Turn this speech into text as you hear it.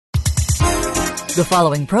The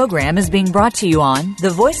following program is being brought to you on the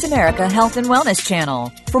Voice America Health and Wellness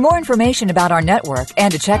Channel. For more information about our network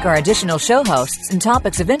and to check our additional show hosts and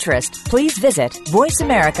topics of interest, please visit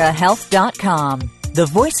voiceamericahealth.com. The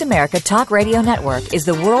Voice America Talk Radio Network is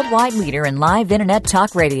the worldwide leader in live Internet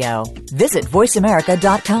talk radio. Visit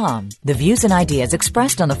voiceamerica.com. The views and ideas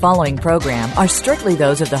expressed on the following program are strictly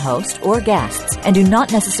those of the host or guests and do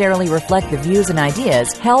not necessarily reflect the views and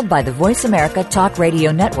ideas held by the Voice America Talk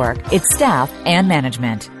Radio Network, its staff, and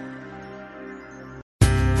management.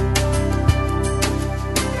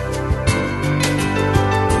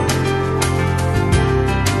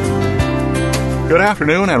 Good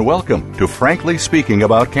afternoon and welcome to Frankly Speaking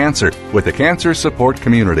About Cancer with the Cancer Support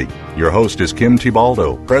Community. Your host is Kim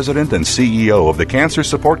Thiboldeaux, President and CEO of the Cancer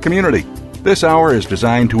Support Community. This hour is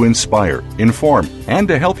designed to inspire, inform, and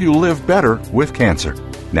to help you live better with cancer.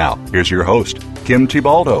 Now, here's your host, Kim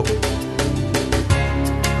Thiboldeaux.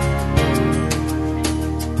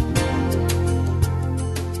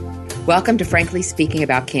 Welcome to Frankly Speaking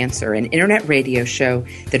About Cancer, an internet radio show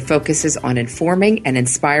that focuses on informing and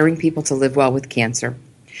inspiring people to live well with cancer.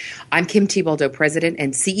 I'm Kim Thiboldeaux, President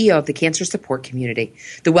and CEO of the Cancer Support Community.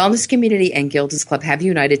 The Wellness Community and Gilda's Club have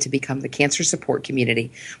united to become the Cancer Support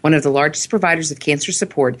Community, one of the largest providers of cancer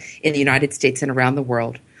support in the United States and around the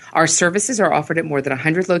world. Our services are offered at more than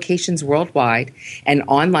 100 locations worldwide and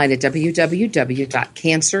online at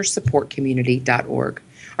www.cancersupportcommunity.org.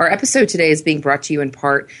 Our episode today is being brought to you in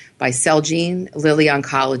part by Celgene, Lilly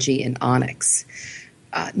Oncology, and Onyx.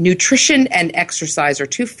 Nutrition and exercise are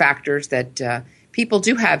two factors that people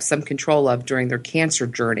do have some control of during their cancer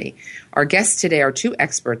journey. Our guests today are two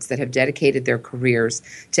experts that have dedicated their careers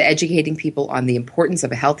to educating people on the importance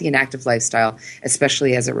of a healthy and active lifestyle,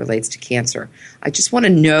 especially as it relates to cancer. I just want to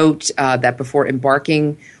note that before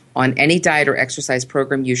embarking on any diet or exercise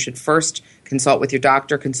program, you should first consult with your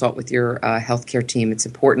doctor, consult with your healthcare team. It's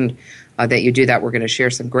important that you do that. We're going to share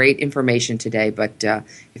some great information today, but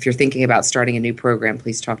if you're thinking about starting a new program,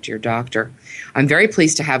 please talk to your doctor. I'm very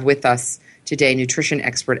pleased to have with us today nutrition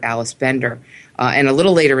expert Alice Bender, and a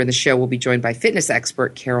little later in the show we'll be joined by fitness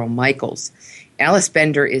expert Carol Michaels. Alice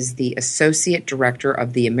Bender is the Associate Director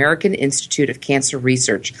of the American Institute of Cancer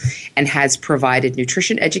Research and has provided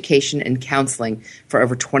nutrition education and counseling for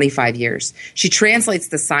over 25 years. She translates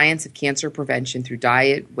the science of cancer prevention through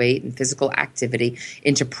diet, weight, and physical activity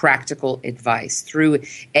into practical advice. Through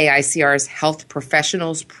AICR's Health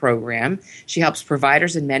Professionals Program, she helps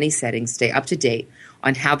providers in many settings stay up to date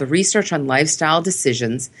on how the research on lifestyle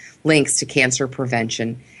decisions links to cancer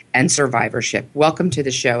prevention and survivorship. Welcome to the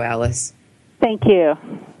show, Alice. Thank you.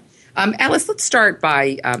 Alice, let's start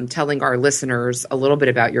by telling our listeners a little bit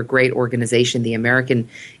about your great organization, the American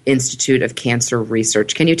Institute of Cancer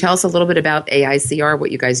Research. Can you tell us a little bit about AICR,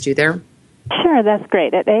 what you guys do there? Sure, that's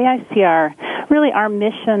great. At AICR, really our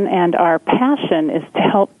mission and our passion is to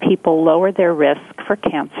help people lower their risk for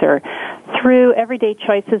cancer through everyday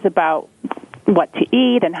choices about what to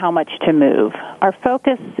eat and how much to move. Our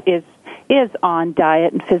focus is on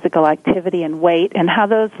diet and physical activity and weight and how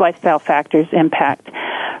those lifestyle factors impact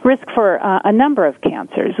risk for a number of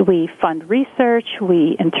cancers. We fund research,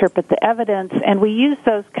 we interpret the evidence, and we use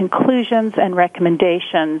those conclusions and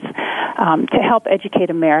recommendations to help educate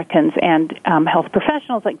Americans and health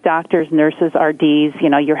professionals like doctors, nurses, RDs,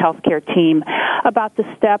 your healthcare team about the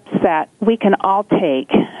steps that we can all take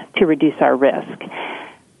to reduce our risk.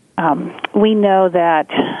 We know that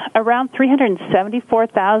around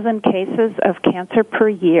 374,000 cases of cancer per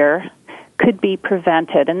year could be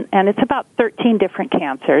prevented, and it's about 13 different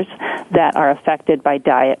cancers that are affected by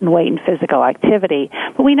diet and weight and physical activity.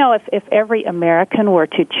 But we know if every American were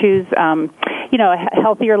to choose, a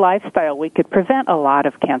healthier lifestyle, we could prevent a lot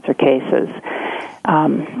of cancer cases.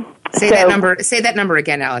 Say that number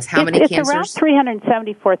again, Alice. How many cancers? It's around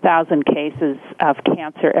 374,000 cases of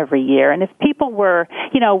cancer every year. And if people were,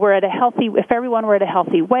 if everyone were at a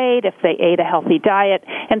healthy weight, if they ate a healthy diet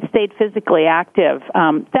and stayed physically active,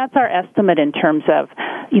 that's our estimate in terms of,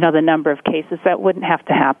 the number of cases that wouldn't have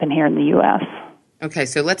to happen here in the U.S. Okay,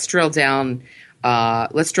 so let's drill down.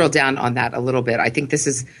 Let's drill down on that a little bit. I think this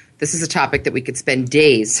is a topic that we could spend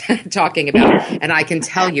days talking about, and I can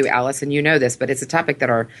tell you, Alice, and you know this, but it's a topic that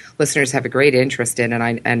our listeners have a great interest in,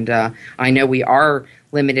 and I know we are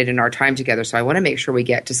limited in our time together, so I want to make sure we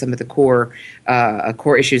get to some of the core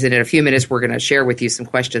issues. And in a few minutes, we're going to share with you some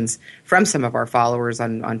questions from some of our followers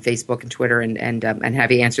on Facebook and Twitter, and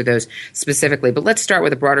have you answer those specifically. But let's start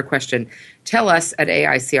with a broader question. Tell us at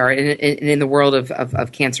AICR, in the world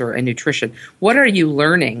of cancer and nutrition, what are you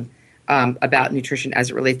learning about nutrition as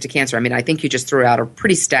it relates to cancer? I mean, I think you just threw out a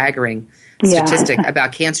pretty staggering statistic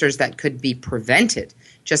about cancers that could be prevented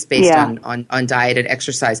just based on diet and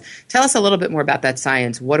exercise. Tell us a little bit more about that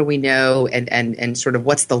science. What do we know, and sort of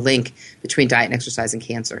what's the link between diet and exercise and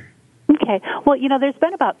cancer? Okay. Well, there's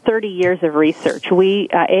been about 30 years of research.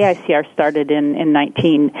 AICR started in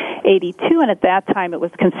 1982, and at that time it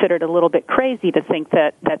was considered a little bit crazy to think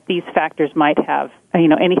that these factors might have,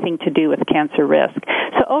 anything to do with cancer risk.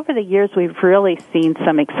 So over the years, we've really seen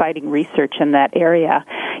some exciting research in that area.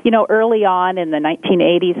 Early on in the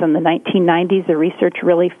 1980s and the 1990s, the research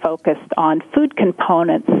really focused on food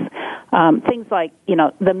components, things like,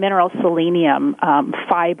 the mineral selenium,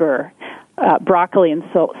 fiber, broccoli and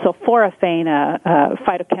sulforaphane,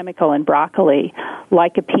 phytochemical in broccoli,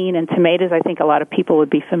 lycopene in tomatoes. I think a lot of people would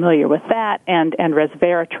be familiar with that, and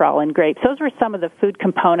resveratrol in grapes. Those were some of the food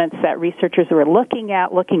components that researchers were looking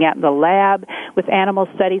at in the lab with animal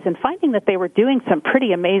studies and finding that they were doing some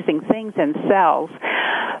pretty amazing things in cells.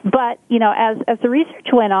 But, as the research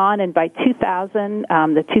went on, and by 2000,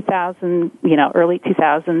 early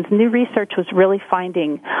 2000s, new research was really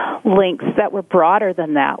finding links that were broader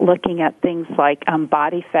than that, looking at things like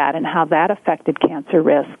body fat and how that affected cancer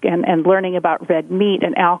risk, and learning about red meat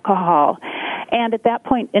and alcohol. And at that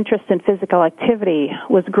point, interest in physical activity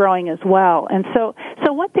was growing as well. And so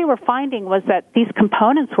what they were finding was that these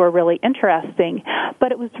components were really interesting,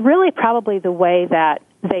 but it was really probably the way that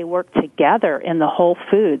they work together in the whole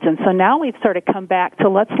foods. And so now we've sort of come back to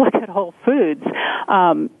let's look at whole foods.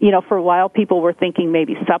 For a while people were thinking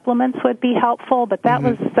maybe supplements would be helpful, but that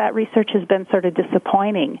research has been sort of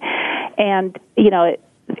disappointing. And,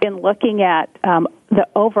 in looking at the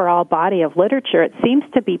overall body of literature, it seems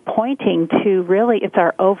to be pointing to really it's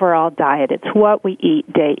our overall diet. It's what we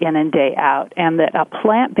eat day in and day out, and that a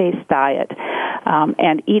plant-based diet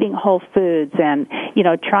and eating whole foods and,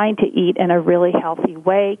 trying to eat in a really healthy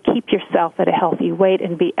way, keep yourself at a healthy weight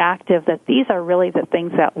and be active, that these are really the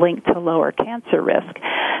things that link to lower cancer risk.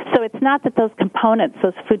 So it's not that those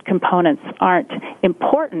food components aren't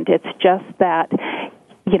important. It's just that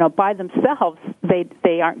by themselves,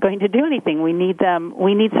 they aren't going to do anything. We need them.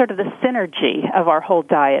 We need sort of the synergy of our whole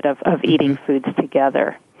diet of eating foods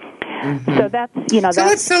together. So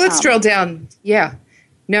that's let's drill down. Yeah,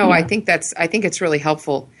 I think it's really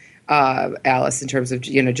helpful, Alice, in terms of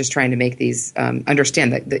just trying to make these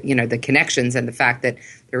understand that the connections and the fact that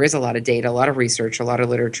there is a lot of data, a lot of research, a lot of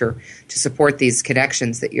literature to support these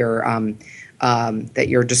connections that you're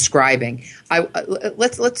describing.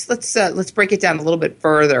 Let's break it down a little bit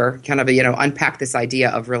further, kind of unpack this idea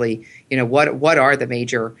of really what are the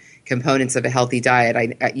major components of a healthy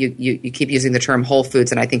diet. You keep using the term whole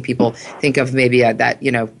foods, and I think people think of maybe that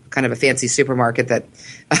kind of a fancy supermarket that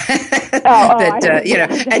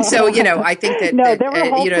and so I think that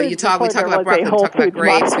we talk about broccoli, we talk about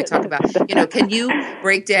grapes, we talk about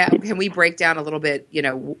can we break down a little bit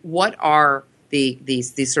what are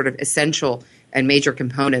these sort of essential and major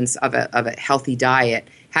components of a healthy diet?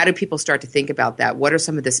 How do people start to think about that? What are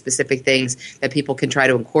some of the specific things that people can try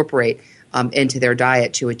to incorporate into their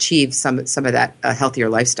diet to achieve some of that healthier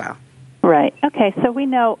lifestyle? Right. Okay. So we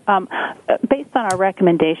know, based on our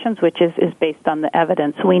recommendations, which is based on the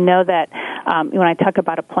evidence, we know that when I talk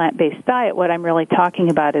about a plant-based diet, what I'm really talking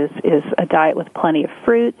about is a diet with plenty of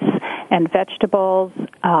fruits and vegetables,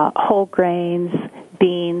 whole grains,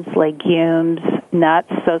 beans, legumes,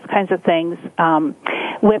 nuts, those kinds of things,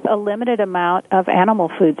 with a limited amount of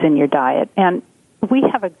animal foods in your diet. And we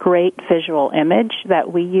have a great visual image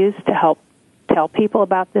that we use to help tell people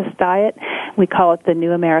about this diet. We call it the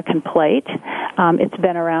New American Plate. It's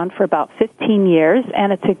been around for about 15 years,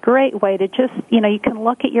 and it's a great way to just, you can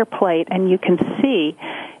look at your plate and you can see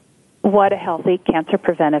what a healthy cancer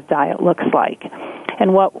preventive diet looks like.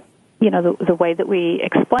 And what, the way that we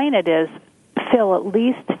explain it is fill at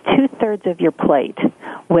least 2/3 of your plate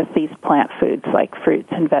with these plant foods like fruits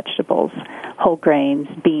and vegetables, whole grains,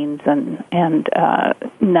 beans, and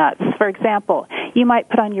nuts. For example, you might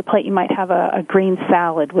put on your plate, you might have a green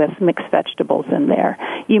salad with mixed vegetables in there.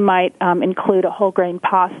 You might include a whole grain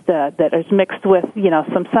pasta that is mixed with,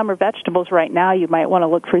 some summer vegetables right now. You might want to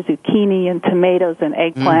look for zucchini and tomatoes and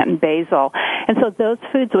eggplant and basil. And so those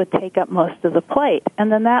foods would take up most of the plate.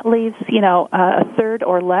 And then that leaves, a third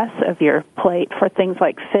or less of your plate for things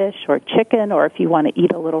like fish or chicken, or if you want to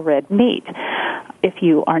eat a little red meat. If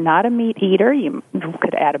you are not a meat eater, you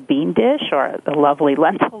could add a bean dish or a lovely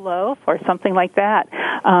lentil loaf or something like that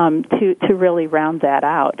to really round that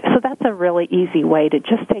out. So that's a really easy way to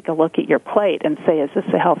just take a look at your plate and say, is this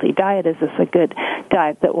a healthy diet? Is this a good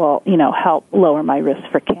diet that will, help lower my risk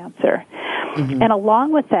for cancer? Mm-hmm. And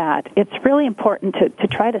along with that, it's really important to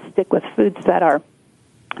try to stick with foods that are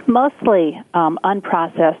mostly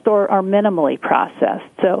unprocessed or minimally processed.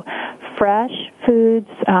 So fresh foods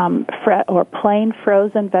or plain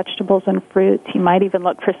frozen vegetables and fruits. You might even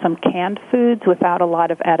look for some canned foods without a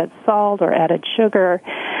lot of added salt or added sugar.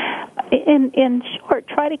 In short,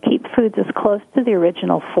 try to keep foods as close to the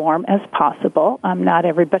original form as possible. Not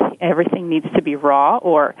everything needs to be raw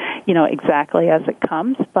or, exactly as it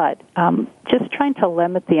comes, but just trying to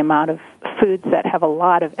limit the amount of foods that have a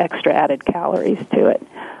lot of extra added calories to it.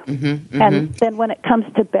 Mm-hmm, mm-hmm. And then when it comes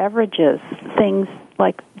to beverages, things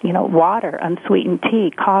like, water, unsweetened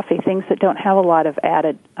tea, coffee, things that don't have a lot of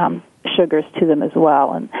added sugars to them as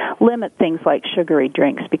well, and limit things like sugary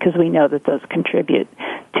drinks because we know that those contribute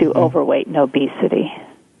to overweight and obesity.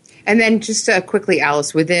 And then just quickly,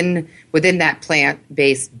 Alice, within that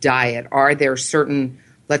plant-based diet, are there certain,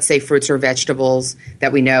 let's say, fruits or vegetables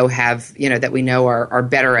that we know are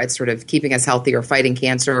better at sort of keeping us healthy or fighting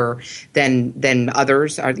cancer than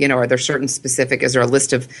others? Are there certain specific? Is there a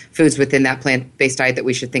list of foods within that plant-based diet that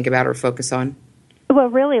we should think about or focus on? Well,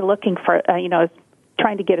 really looking for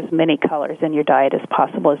trying to get as many colors in your diet as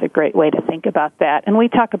possible is a great way to think about that. And we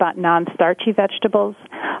talk about non-starchy vegetables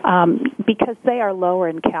because they are lower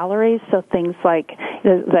in calories. So things like,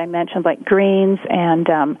 as I mentioned, like greens and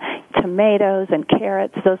tomatoes and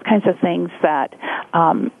carrots, those kinds of things that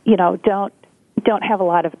don't have a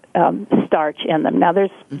lot of starch in them. Now, there's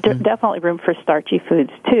definitely room for starchy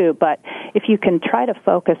foods too, but if you can try to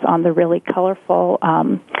focus on the really colorful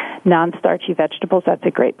non-starchy vegetables, that's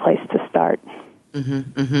a great place to start.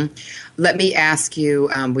 Mm-hmm, mm-hmm. Let me ask you,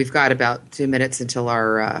 we've got about 2 minutes until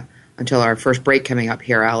our first break coming up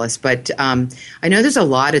here, Alice, but I know there's a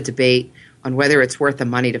lot of debate on whether it's worth the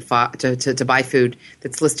money to buy food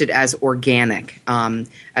that's listed as organic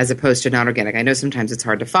as opposed to non-organic. I know sometimes it's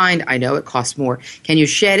hard to find. I know it costs more. Can you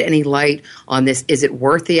shed any light on this? Is it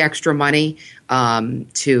worth the extra money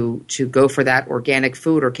to go for that organic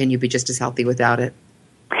food, or can you be just as healthy without it?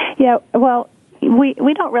 Yeah, well,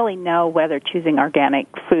 we don't really know whether choosing organic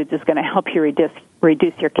foods is going to help you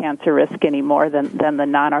reduce your cancer risk any more than the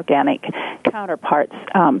non-organic counterparts.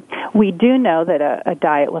 We do know that a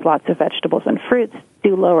diet with lots of vegetables and fruits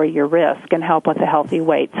do lower your risk and help with a healthy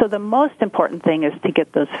weight. So the most important thing is to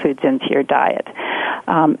get those foods into your diet.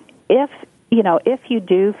 If you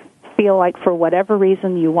do feel like for whatever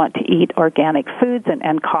reason you want to eat organic foods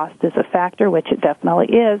and cost is a factor, which it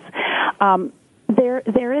definitely is,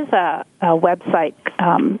 there is a website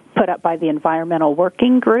put up by the Environmental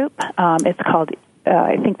Working Group. It's called,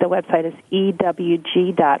 I think the website is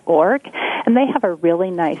ewg.org, and they have a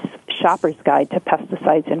really nice shopper's guide to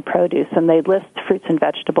pesticides in produce, and they list fruits and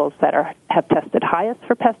vegetables that have tested highest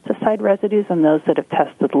for pesticide residues and those that have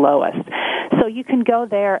tested lowest. So you can go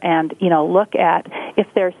there and, look at if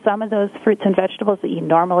there's some of those fruits and vegetables that you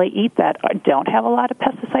normally eat that don't have a lot of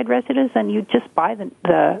pesticide residues, and you just buy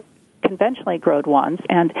the conventionally grown ones.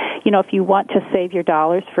 And, if you want to save your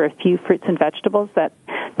dollars for a few fruits and vegetables that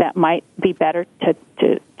might be better to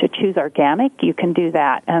choose organic, you can do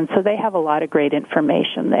that. And so they have a lot of great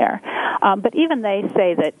information there. But even they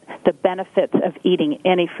say that the benefits of eating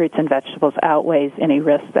any fruits and vegetables outweighs any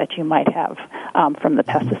risks that you might have from the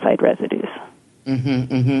pesticide residues.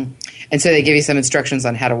 Mm-hmm, mm-hmm. And so they give you some instructions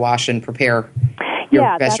on how to wash and prepare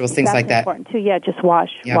your vegetables, things like that. That's important too. Yeah, just wash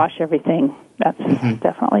everything. That's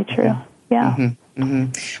definitely true. Yeah. Mm-hmm.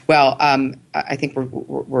 Mm-hmm. Well, I think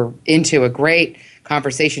we're into a great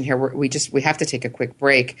conversation here. We have to take a quick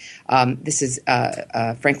break. This is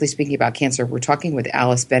Frankly Speaking About Cancer. We're talking with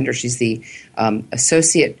Alice Bender. She's the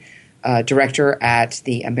associate director at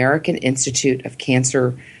the American Institute of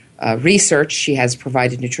Cancer Research. She has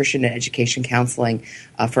provided nutrition and education counseling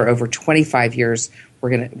for over 25 years. We're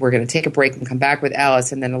gonna take a break and come back with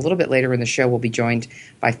Alice, and then a little bit later in the show, we'll be joined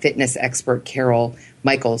by fitness expert Carol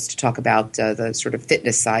Michaels to talk about the sort of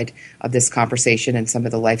fitness side of this conversation and some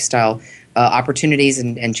of the lifestyle opportunities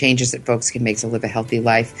and changes that folks can make to live a healthy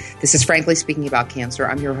life. This is Frankly Speaking About Cancer.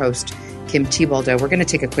 I'm your host, Kim Thiboldeaux. We're going to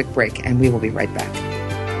take a quick break, and we will be right back.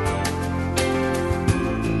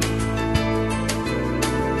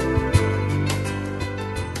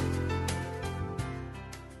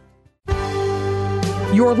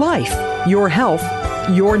 Your life, your health,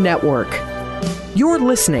 your network. You're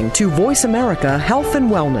listening to Voice America Health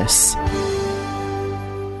and Wellness.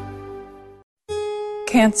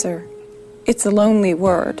 Cancer. It's a lonely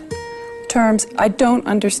word. Terms I don't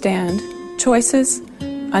understand. Choices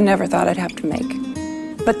I never thought I'd have to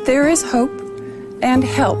make. But there is hope and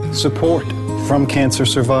help. Support from cancer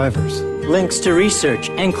survivors. Links to research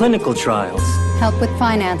and clinical trials. Help with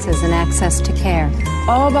finances and access to care.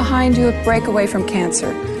 All behind you at Break Away from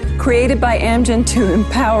Cancer, created by Amgen to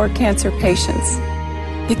empower cancer patients.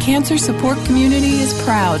 The cancer support community is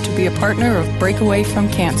proud to be a partner of Breakaway from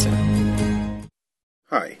Cancer.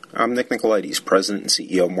 Hi, I'm Nick Nicolaides, President and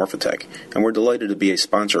CEO of Morphotek, and we're delighted to be a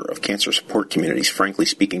sponsor of Cancer Support Community's Frankly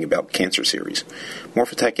Speaking About Cancer series.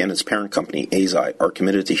 Morphotek and its parent company, Eisai, are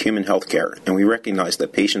committed to human health care, and we recognize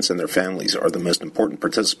that patients and their families are the most important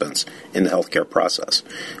participants in the healthcare process.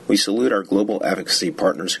 We salute our global advocacy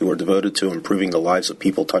partners who are devoted to improving the lives of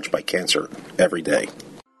people touched by cancer every day.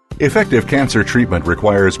 Effective cancer treatment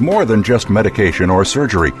requires more than just medication or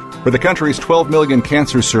surgery. For the country's 12 million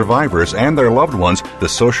cancer survivors and their loved ones, the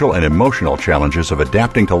social and emotional challenges of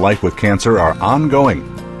adapting to life with cancer are ongoing.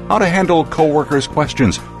 How to handle coworkers'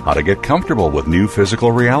 questions, how to get comfortable with new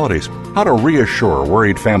physical realities, how to reassure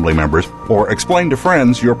worried family members, or explain to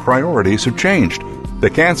friends your priorities have changed.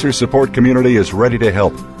 The Cancer Support Community is ready to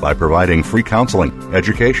help by providing free counseling,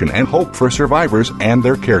 education, and hope for survivors and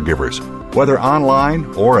their caregivers. Whether online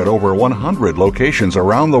or at over 100 locations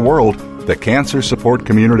around the world, the Cancer Support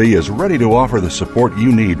Community is ready to offer the support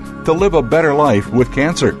you need to live a better life with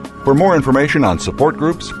cancer. For more information on support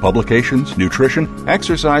groups, publications, nutrition,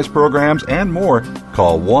 exercise programs, and more,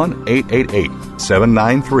 call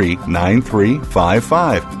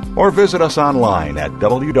 1-888-793-9355 or visit us online at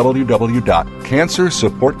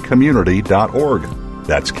www.cancersupportcommunity.org.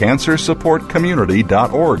 That's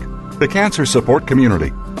cancersupportcommunity.org. The Cancer Support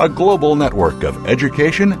Community, a global network of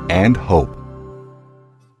education and hope.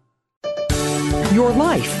 Your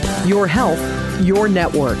life, your health, your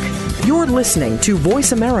network. You're listening to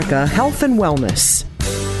Voice America Health and Wellness.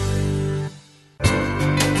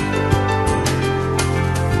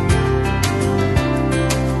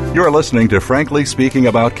 You're listening to Frankly Speaking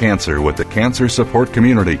About Cancer with the Cancer Support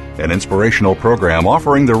Community, an inspirational program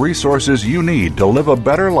offering the resources you need to live a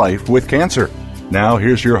better life with cancer. Now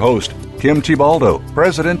here's your host, Kim Thiboldeaux,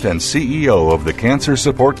 President and CEO of the Cancer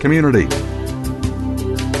Support Community.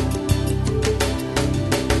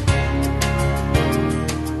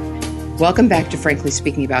 Welcome back to Frankly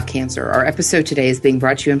Speaking About Cancer. Our episode today is being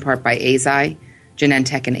brought to you in part by Eisai,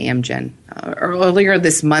 Genentech, and Amgen. Earlier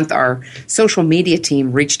this month, our social media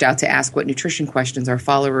team reached out to ask what nutrition questions our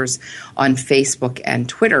followers on Facebook and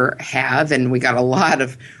Twitter have, and we got a lot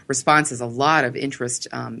of responses, a lot of interest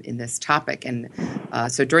in this topic. And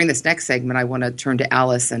so during this next segment, I want to turn to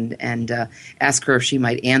Alice and ask her if she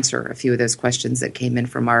might answer a few of those questions that came in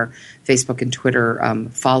from our Facebook and Twitter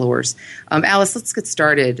followers. Alice, let's get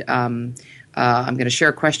started. I'm going to share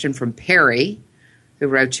a question from Perry, who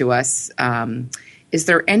wrote to us. Is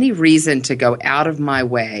there any reason to go out of my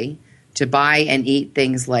way to buy and eat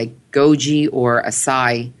things like goji or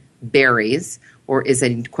acai berries, or is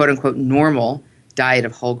a quote-unquote normal diet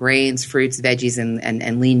of whole grains, fruits, veggies,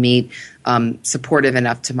 and lean meat supportive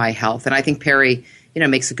enough to my health? And I think Perry,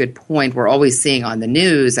 makes a good point. We're always seeing on the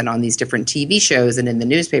news and on these different TV shows and in the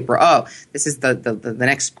newspaper, this is the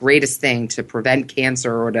next greatest thing to prevent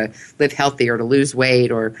cancer or to live healthy or to lose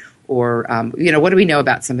weight or what do we know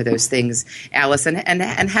about some of those things, Alice,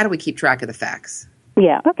 and how do we keep track of the facts?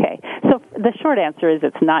 Yeah, okay. So the short answer is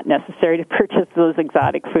it's not necessary to purchase those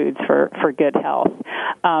exotic foods for good health.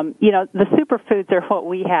 The superfoods are what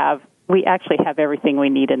we have. We actually have everything we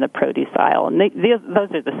need in the produce aisle, and those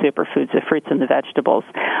are the superfoods, the fruits and the vegetables.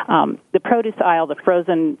 The produce aisle, the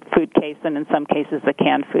frozen food case, and in some cases the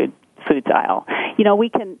canned foods aisle.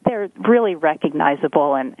 They're really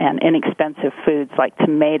recognizable and inexpensive foods like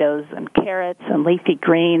tomatoes and carrots and leafy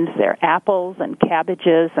greens. They're apples and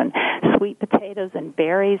cabbages and sweet potatoes and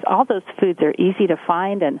berries. All those foods are easy to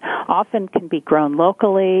find and often can be grown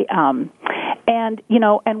locally.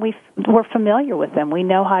 We're familiar with them. We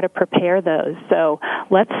know how to prepare those. So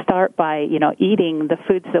let's start by, eating the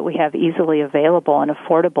foods that we have easily available and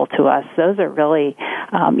affordable to us. Those are really,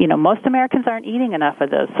 most Americans aren't eating enough of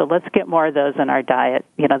those. So let's get more of those in our diet.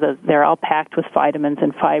 They're all packed with vitamins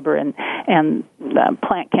and fiber and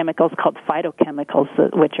plant chemicals called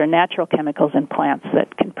phytochemicals, which are natural chemicals in plants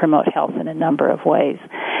that can promote health in a number of ways.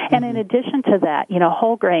 And in addition to that,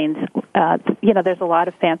 whole grains, there's a lot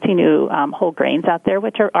of fancy new whole grains out there,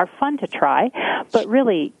 which are fun to try. But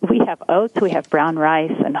really, we have oats, we have brown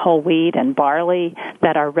rice and whole wheat and barley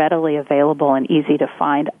that are readily available and easy to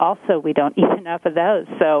find. Also, we don't eat enough of those.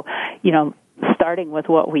 So, starting with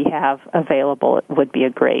what we have available would be a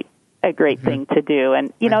great thing to do.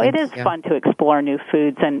 And, it is fun to explore new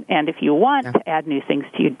foods. And if you want to add new things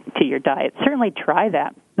to your diet, certainly try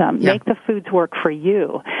that. Make the foods work for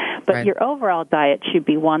you. But your overall diet should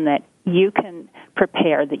be one that you can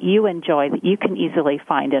prepare, that you enjoy, that you can easily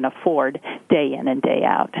find and afford day in and day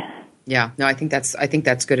out. Yeah, no, I think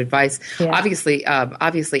that's good advice. Yeah. Obviously,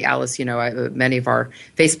 Alice, many of our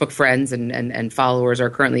Facebook friends and followers are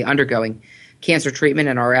currently undergoing cancer treatment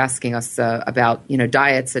and are asking us about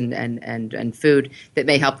diets and food that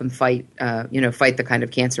may help them fight the kind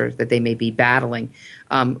of cancer that they may be battling.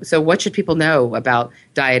 So what should people know about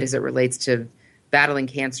diet as it relates to battling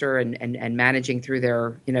cancer and managing through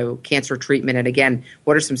their cancer treatment? And again,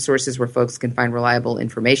 what are some sources where folks can find reliable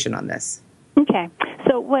information on this? Okay.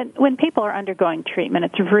 So when people are undergoing treatment,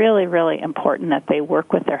 it's really, really important that they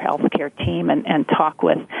work with their healthcare team and talk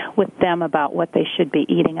with them about what they should be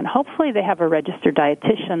eating. And hopefully they have a registered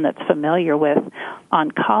dietitian that's familiar with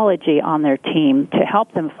oncology on their team to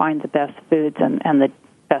help them find the best foods and the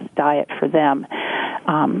best diet for them.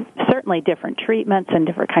 Certainly different treatments and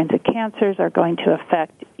different kinds of cancers are going to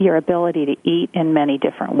affect your ability to eat in many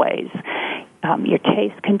different ways. Your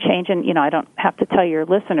taste can change, and, I don't have to tell your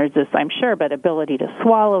listeners this, I'm sure, but ability to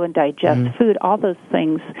swallow and digest food, all those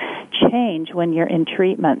things change when you're in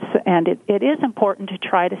treatments. And it is important to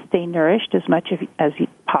try to stay nourished as much as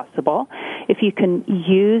possible. If you can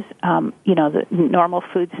use, the normal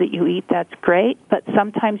foods that you eat, that's great, but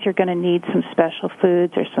sometimes you're going to need some special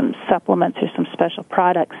foods or some supplements or some special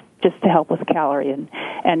products just to help with calorie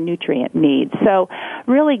and nutrient needs. So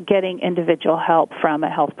really getting individual help from a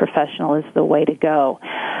health professional is the way to go.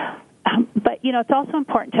 But, it's also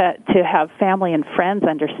important to have family and friends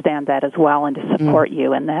understand that as well and to support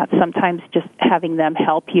you in that. Sometimes just having them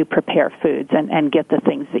help you prepare foods and get the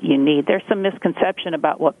things that you need. There's some misconception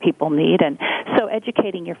about what people need, and so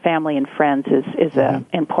educating your family and friends is an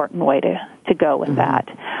important way to go with that.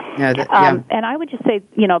 And I would just say,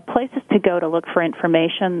 places to go to look for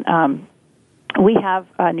information. We have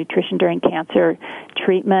Nutrition During Cancer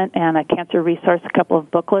Treatment and a cancer resource, a couple of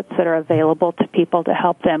booklets that are available to people to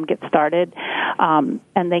help them get started. And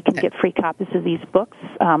they can get free copies of these books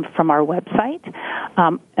from our website.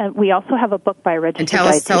 And we also have a book by a registered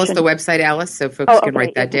dietitian. Tell us the website, Alice, so folks can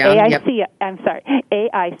write that down.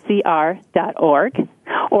 AICR.org.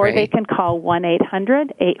 Or they can call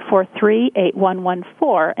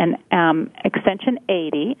 1-800-843-8114 and extension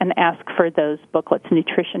 80 and ask for those booklets,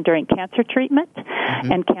 Nutrition During Cancer Treatment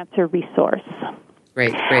and Cancer Resource.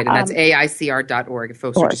 Great. And that's AICR.org if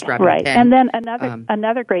folks are just grabbing a pen. And then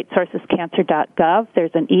another great source is cancer.gov.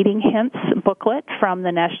 There's an Eating Hints booklet from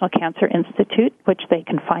the National Cancer Institute, which they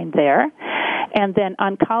can find there. And then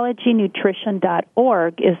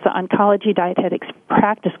oncologynutrition.org is the Oncology Dietetics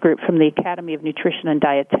Practice Group from the Academy of Nutrition and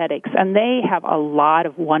Dietetics, and they have a lot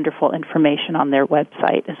of wonderful information on their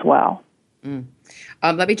website as well.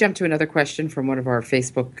 Let me jump to another question from one of our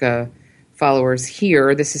Facebook followers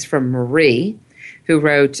here. This is from Marie, who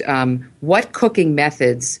wrote, what cooking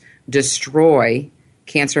methods destroy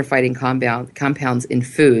cancer-fighting compounds in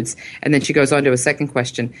foods? And then she goes on to a second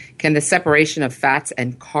question. Can the separation of fats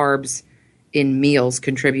and carbs in meals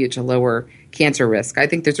contribute to lower cancer risk? I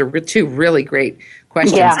think those are two really great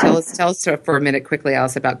questions. Yeah. Tell us for a minute quickly,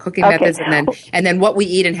 Alice, about cooking methods and then what we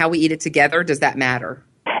eat and how we eat it together. Does that matter?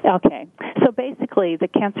 Okay. So basically, the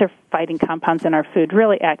cancer-fighting compounds in our food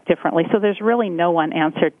really act differently. So there's really no one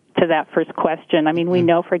answer to that first question. I mean, we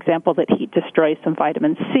know, for example, that heat destroys some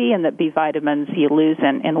vitamin C and that B vitamins you lose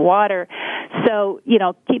in water. So,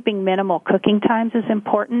 keeping minimal cooking times is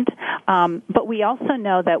important. But we also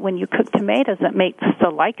know that when you cook tomatoes, it makes the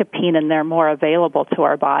lycopene in there more available to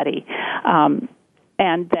our body.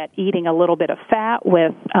 And that eating a little bit of fat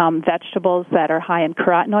with vegetables that are high in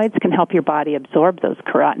carotenoids can help your body absorb those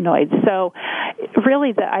carotenoids. So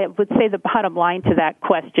really, I would say the bottom line to that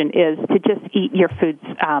question is to just eat your foods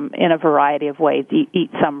in a variety of ways. Eat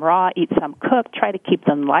some raw, eat some cooked. Try to keep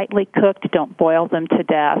them lightly cooked. Don't boil them to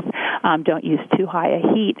death. Don't use too high a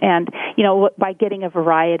heat. And, by getting a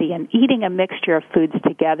variety and eating a mixture of foods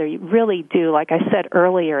together, you really do, like I said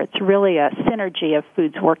earlier, it's really a synergy of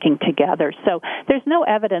foods working together. So there's no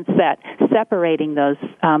evidence that separating those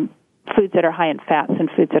foods that are high in fats and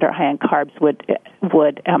foods that are high in carbs would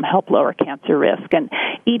help lower cancer risk. And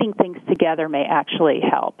eating things together may actually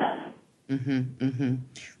help.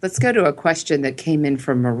 Let's go to a question that came in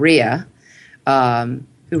from Maria,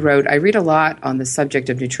 who wrote, I read a lot on the subject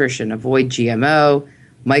of nutrition. Avoid GMO,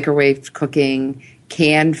 microwave cooking,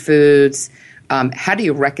 canned foods. How do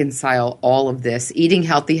you reconcile all of this? Eating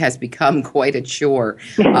healthy has become quite a chore.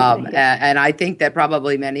 And I think that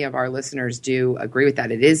probably many of our listeners do agree with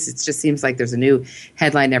that. It just seems like there's a new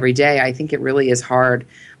headline every day. I think it really is hard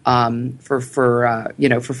for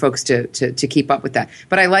folks to keep up with that.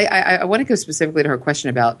 But I want to go specifically to her question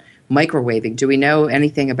about microwaving. Do we know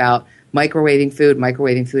anything about microwaving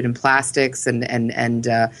food in plastics and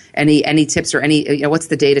any tips or what's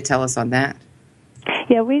the data tell us on that?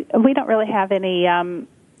 Yeah, we don't really have any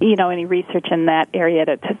any research in that area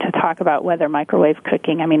to talk about whether microwave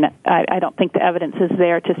cooking. I mean, I don't think the evidence is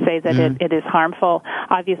there to say that it is harmful.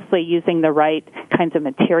 Obviously, using the right kinds of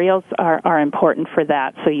materials are important for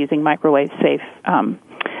that. So using microwave-safe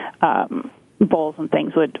bowls and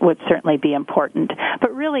things would certainly be important.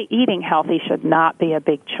 But really, eating healthy should not be a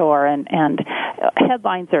big chore. And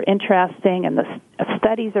headlines are interesting, and the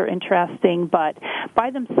studies are interesting, but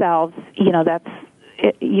by themselves,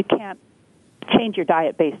 you can't change your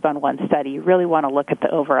diet based on one study. You really want to look at the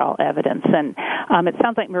overall evidence. And it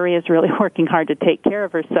sounds like Maria's really working hard to take care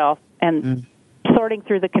of herself, and sorting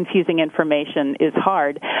through the confusing information is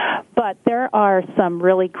hard. But there are some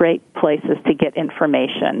really great places to get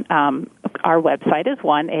information. Our website is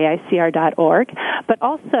one, AICR.org, but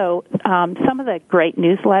also some of the great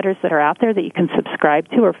newsletters that are out there that you can subscribe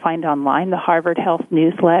to or find online, the Harvard Health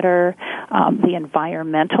Newsletter, the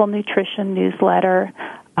Environmental Nutrition Newsletter,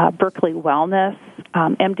 Berkeley Wellness.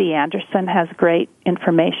 MD Anderson has great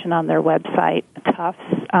information on their website, Tufts.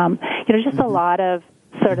 Just a lot of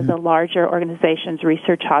sort of the larger organizations,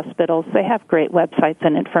 research hospitals, they have great websites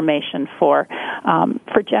and information for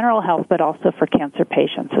general health, but also for cancer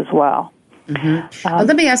patients as well.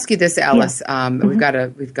 Let me ask you this, Alice. Yeah. We've got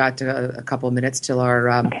a couple of minutes till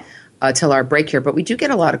our break here, but we do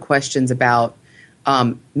get a lot of questions about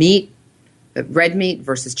meat, red meat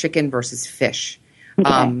versus chicken versus fish.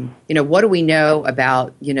 Okay. What do we know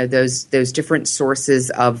about, those different sources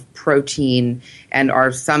of protein, and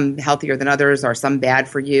are some healthier than others? Are some bad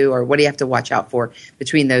for you? Or what do you have to watch out for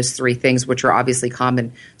between those three things, which are obviously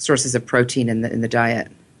common sources of protein in the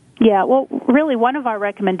diet? Yeah, well, really one of our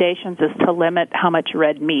recommendations is to limit how much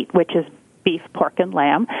red meat, which is beef, pork, and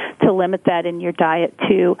lamb, to limit that in your diet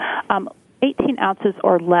to 18 ounces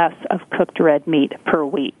or less of cooked red meat per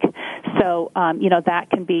week. So, that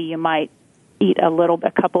can be, you might eat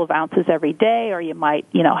a couple of ounces every day, or you might,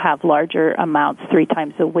 have larger amounts 3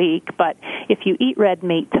 times a week. But if you eat red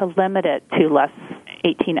meat, to limit it to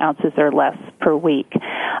 18 ounces or less per week.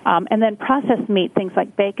 And then processed meat, things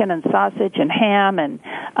like bacon and sausage and ham and,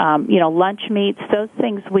 lunch meats, those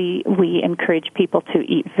things we encourage people to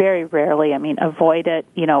eat very rarely. I mean, avoid it,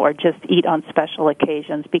 or just eat on special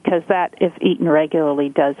occasions, because that, if eaten regularly,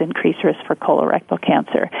 does increase risk for colorectal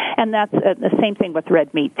cancer. And that's the same thing with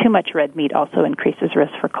red meat. Too much red meat also increases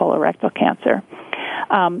risk for colorectal cancer.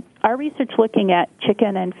 Our research looking at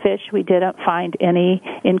chicken and fish, we didn't find any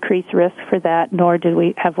increased risk for that, nor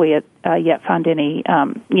have we yet found any,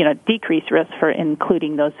 decreased risk for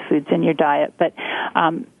including those foods in your diet. But,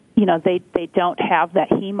 they don't have that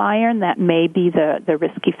heme iron that may be the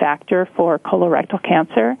risky factor for colorectal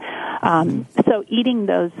cancer. So eating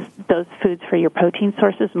those foods for your protein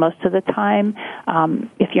sources most of the time,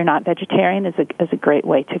 if you're not vegetarian, is a great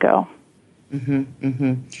way to go.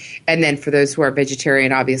 And then for those who are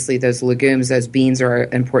vegetarian, obviously those legumes, those beans are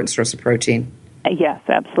an important source of protein. Yes,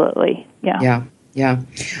 absolutely. Yeah.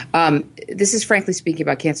 This is Frankly Speaking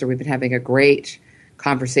About Cancer. We've been having a great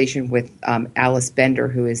conversation with Alice Bender,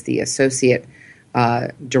 who is the Associate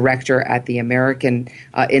Director at the American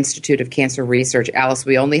Institute of Cancer Research. Alice,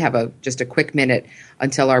 we only have just a quick minute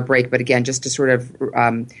until our break, but again, just to sort of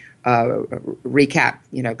recap,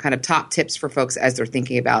 kind of top tips for folks as they're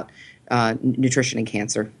thinking about nutrition and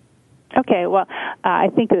cancer. Okay, well, I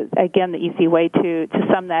think, again, the easy way to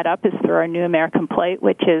sum that up is through our New American Plate,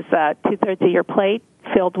 which is 2/3 of your plate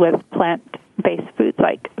filled with plant-based foods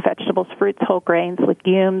like vegetables, fruits, whole grains,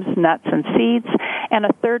 legumes, nuts, and seeds, and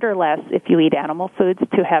 1/3 or less, if you eat animal foods,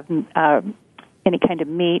 to have any kind of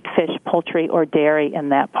meat, fish, poultry, or dairy in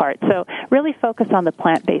that part. So really focus on the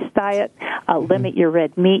plant-based diet, limit your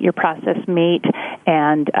red meat, your processed meat,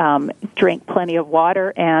 and drink plenty of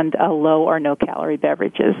water and low or no-calorie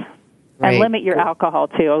beverages. Right. And limit your alcohol,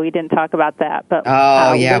 too. We didn't talk about that. But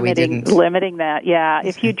limiting that, yeah.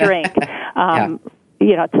 If you drink,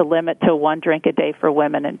 to limit to 1 drink a day for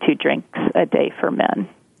women and 2 drinks a day for men.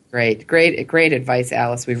 Great advice,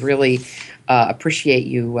 Alice. We really appreciate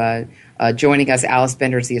you joining us. Alice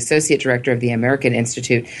Bender is the Associate Director of the American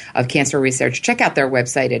Institute of Cancer Research. Check out their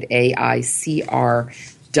website at AICR.org.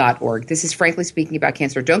 This is Frankly Speaking About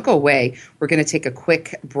Cancer. Don't go away. We're going to take a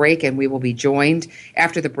quick break, and we will be joined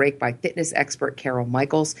after the break by fitness expert Carol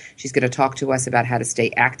Michaels. She's going to talk to us about how to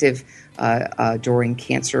stay active during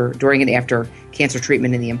and after cancer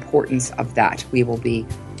treatment and the importance of that. We will be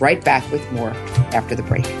right back with more after the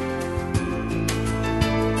break.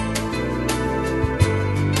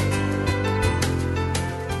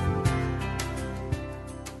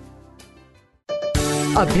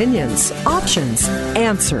 Opinions, options,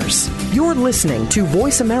 answers. You're listening to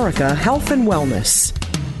Voice America Health and Wellness.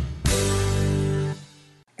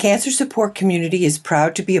 Cancer Support Community is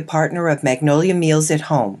proud to be a partner of Magnolia Meals at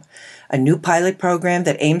Home, a new pilot program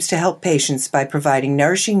that aims to help patients by providing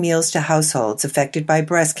nourishing meals to households affected by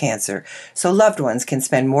breast cancer so loved ones can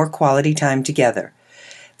spend more quality time together.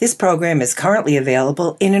 This program is currently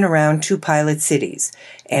available in and around 2 pilot cities,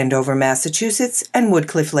 Andover, Massachusetts, and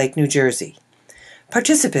Woodcliff Lake, New Jersey.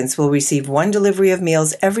 Participants will receive 1 delivery of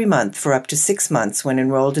meals every month for up to 6 months when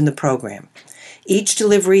enrolled in the program. Each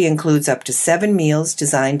delivery includes up to 7 meals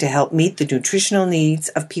designed to help meet the nutritional needs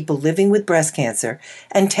of people living with breast cancer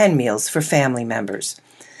and 10 meals for family members.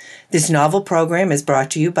 This novel program is brought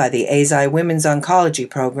to you by the AZI Women's Oncology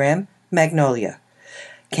Program, Magnolia,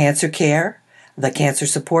 Cancer Care, the Cancer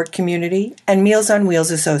Support Community, and Meals on Wheels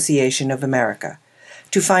Association of America.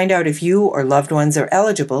 To find out if you or loved ones are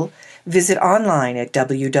eligible, visit online at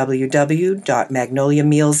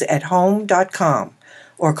www.magnoliamealsathome.com.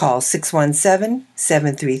 or call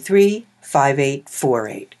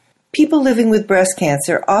 617-733-5848. People living with breast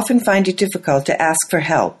cancer often find it difficult to ask for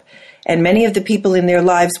help, and many of the people in their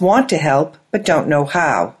lives want to help but don't know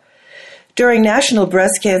how. During National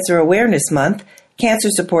Breast Cancer Awareness Month, Cancer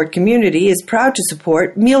Support Community is proud to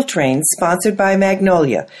support Meal Train sponsored by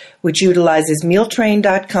Magnolia, which utilizes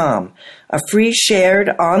mealtrain.com, a free shared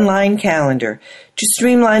online calendar to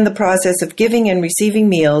streamline the process of giving and receiving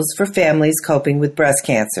meals for families coping with breast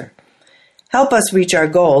cancer. Help us reach our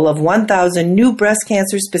goal of 1,000 new breast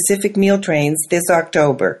cancer-specific meal trains this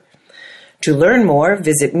October. To learn more,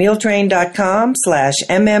 visit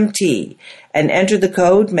mealtrain.com/MMT and enter the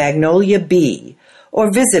code MagnoliaB, or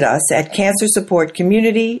visit us at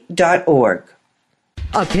cancersupportcommunity.org.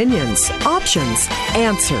 Opinions, options,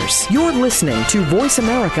 answers. You're listening to Voice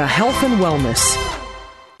America Health and Wellness.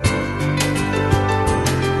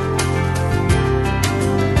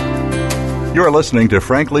 You're listening to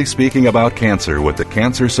Frankly Speaking About Cancer with the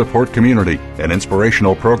Cancer Support Community, an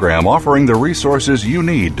inspirational program offering the resources you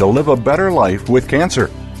need to live a better life with cancer.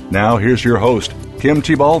 Now here's your host, Kim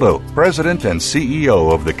Thiboldeaux, President and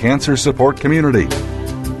CEO of the Cancer Support Community.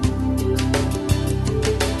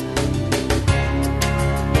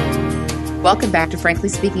 Welcome back to Frankly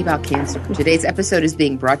Speaking About Cancer. Today's episode is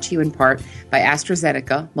being brought to you in part by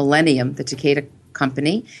AstraZeneca, Millennium, the Takeda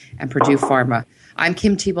company, and Purdue Pharma. I'm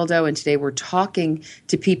Kim Thiboldeaux, and today we're talking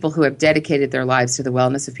to people who have dedicated their lives to the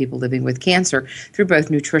wellness of people living with cancer through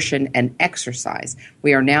both nutrition and exercise.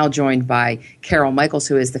 We are now joined by Carol Michaels,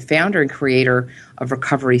 who is the founder and creator of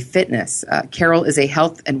Recovery Fitness. Carol is a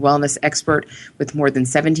health and wellness expert with more than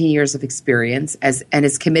 17 years of experience and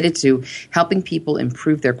is committed to helping people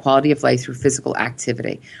improve their quality of life through physical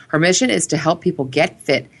activity. Her mission is to help people get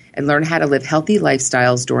fit and learn how to live healthy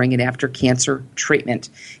lifestyles during and after cancer treatment.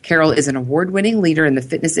 Carol is an award-winning leader in the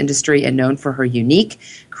fitness industry and known for her unique,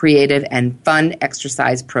 creative, and fun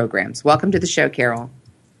exercise programs. Welcome to the show, Carol.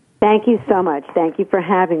 Thank you so much. Thank you for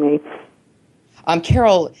having me.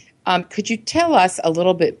 Carol, could you tell us a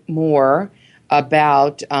little bit more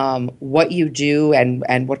about what you do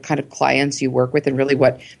and what kind of clients you work with and really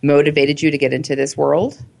what motivated you to get into this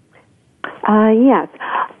world? Yes.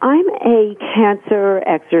 I'm a cancer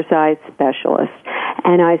exercise specialist,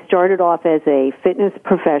 and I started off as a fitness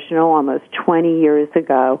professional almost 20 years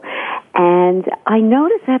ago, and I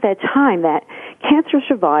noticed at that time that cancer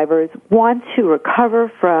survivors want to recover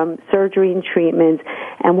from surgery and treatment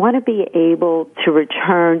and want to be able to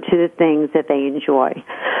return to the things that they enjoy.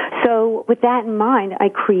 So with that in mind, I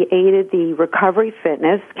created the Recovery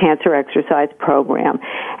Fitness Cancer Exercise Program,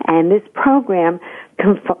 and this program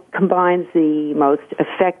combines the most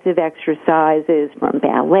effective exercises from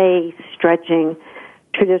ballet, stretching,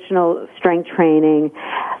 traditional strength training.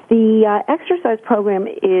 The exercise program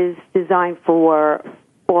is designed for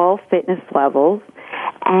all fitness levels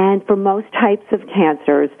and for most types of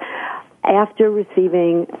cancers after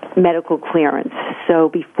receiving medical clearance. So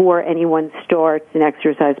before anyone starts an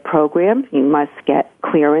exercise program, you must get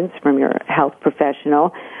clearance from your health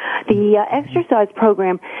professional. The exercise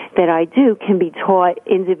program that I do can be taught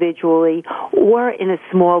individually or in a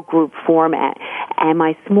small group format. And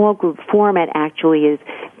my small group format actually is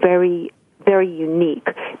very unique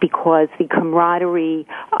because the camaraderie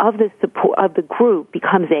of the support of the group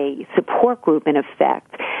becomes a support group in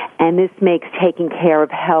effect, and this makes taking care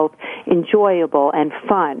of health enjoyable and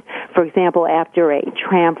fun. For example, after a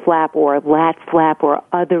tram flap or a lat flap or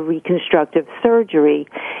other reconstructive surgery,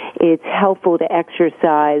 it's helpful to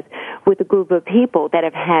exercise with a group of people that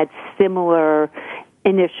have had similar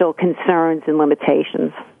initial concerns and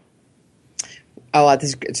limitations. Oh,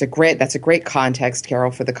 that's a great context,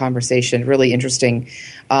 Carol, for the conversation. Really interesting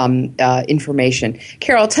information.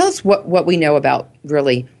 Carol, tell us what we know about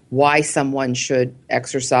really why someone should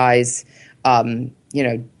exercise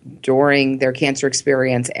during their cancer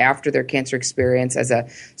experience, after their cancer experience as a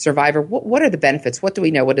survivor? What are the benefits? What do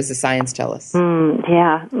we know? What does the science tell us?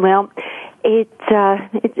 Yeah, well, it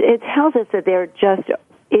tells us that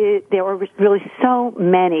there are really so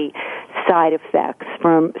many side effects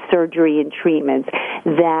from surgery and treatments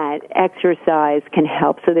that exercise can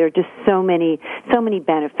help. So there are just so many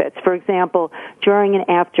benefits. For example, during and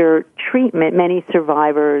after treatment, many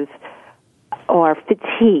survivors are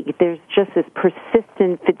fatigued. There's just this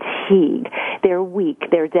persistent fatigue. They're weak.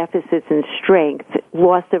 There are deficits in strength,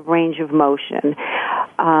 loss of range of motion.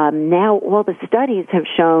 Now, all the studies have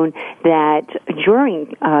shown that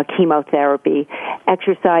during chemotherapy,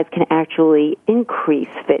 exercise can actually increase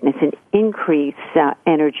fitness and increase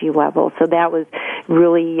energy levels. So that was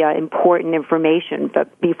really important information.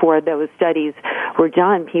 But before those studies were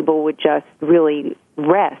done, people would just really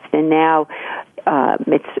rest. And now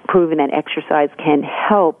it's proven that exercise can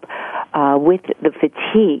help with the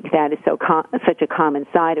fatigue that is such a common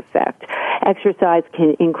side effect. Exercise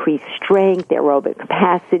can increase strength, aerobic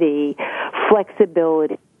capacity,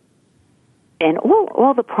 flexibility, and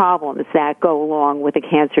all the problems that go along with a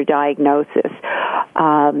cancer diagnosis.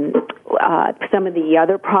 Some of the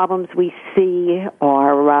other problems we see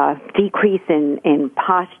are decrease in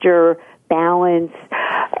posture, balance.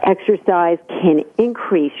 Exercise can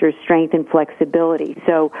increase your strength and flexibility.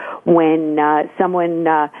 So when someone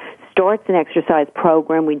starts an exercise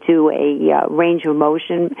program, we do a range of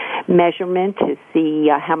motion measurement to see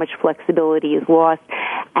how much flexibility is lost,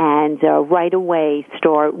 and right away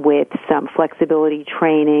start with some flexibility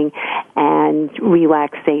training and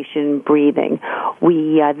relaxation breathing.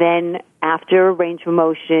 We then, after range of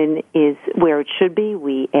motion is where it should be,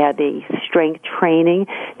 we add a strength training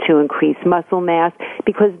to increase muscle mass,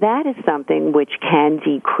 because that is something which can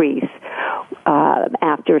decrease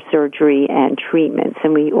after surgery and treatments.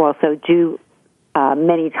 And we also do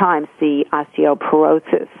many times see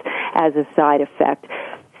osteoporosis as a side effect.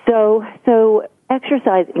 So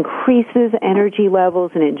exercise increases energy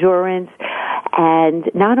levels and endurance, and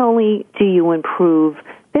not only do you improve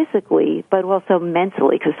physically, but also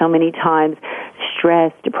mentally, because so many times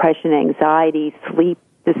stress, depression, anxiety, sleep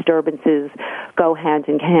disturbances go hand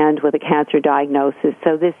in hand with a cancer diagnosis.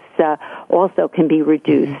 So this also can be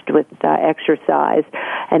reduced with exercise.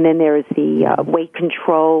 And then there is the weight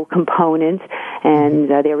control component, and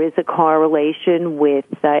there is a correlation with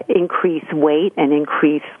increased weight and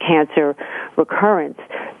increased cancer recurrence.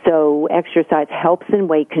 So exercise helps in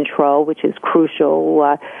weight control, which is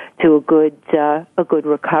crucial to a good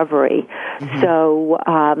recovery. Mm-hmm. So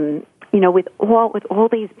with all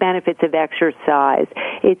these benefits of exercise,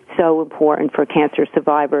 it's so important for a cancer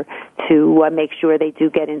survivor to make sure they do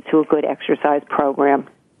get into a good exercise program.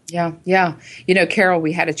 Yeah. Carol,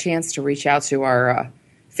 we had a chance to reach out to our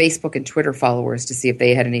Facebook and Twitter followers to see if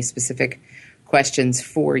they had any specific questions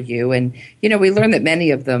for you. And, we learned that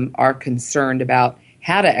many of them are concerned about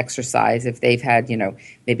how to exercise if they've had,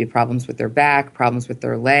 maybe problems with their back, problems with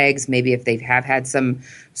their legs, maybe if they have had some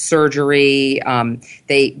surgery.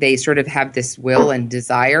 They sort of have this will and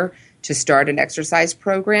desire to start an exercise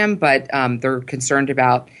program, but they're concerned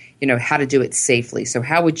about, how to do it safely. So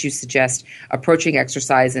how would you suggest approaching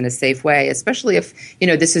exercise in a safe way, especially if,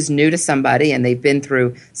 this is new to somebody and they've been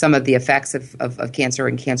through some of the effects of cancer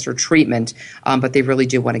and cancer treatment, but they really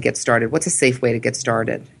do want to get started? What's a safe way to get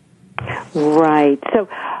started? Right. So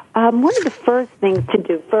one of the first things to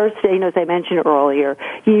do, as I mentioned earlier,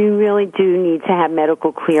 you really do need to have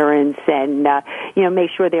medical clearance and, make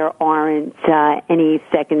sure there aren't any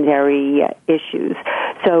secondary issues.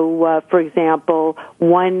 So, for example,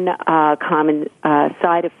 one common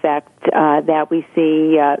side effect that we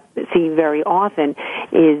see very often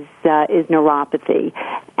is neuropathy,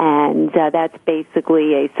 and that's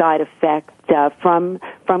basically a side effect from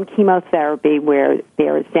chemotherapy where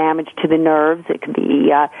there is damage to the nerves. It can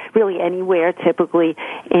be really anywhere, typically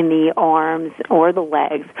in the arms or the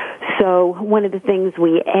legs. So one of the things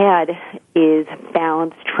we add is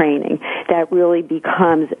balance training. That really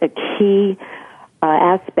becomes a key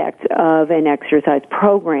aspect of an exercise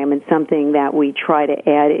program, and something that we try to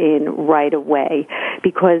add in right away,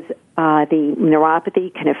 because the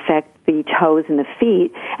neuropathy can affect the toes and the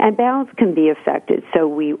feet, and balance can be affected. So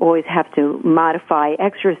we always have to modify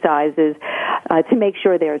exercises to make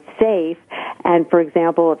sure they're safe. And for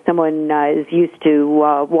example, if someone is used to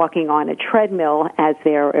walking on a treadmill as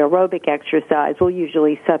their aerobic exercise, we'll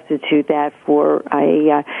usually substitute that for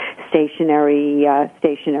a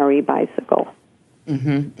stationary bicycle.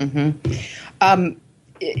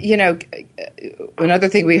 Another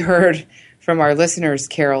thing we heard from our listeners,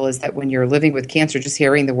 Carol, is that when you're living with cancer, just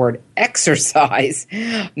hearing the word exercise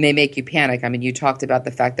may make you panic. I mean, you talked about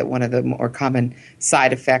the fact that one of the more common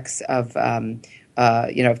side effects of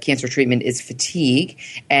cancer treatment is fatigue,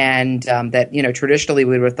 and that, traditionally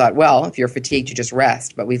we would have thought, well, if you're fatigued, you just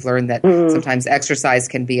rest. But we've learned that sometimes exercise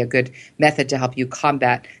can be a good method to help you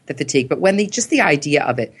combat the fatigue. But when just the idea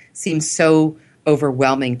of it seems so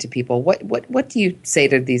overwhelming to people, what do you say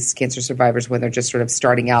to these cancer survivors when they're just sort of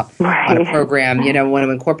starting out on a program, want to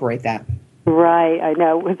incorporate that? Right, I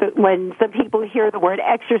know. When some people hear the word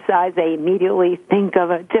exercise, they immediately think of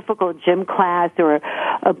a difficult gym class or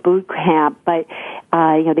a boot camp. But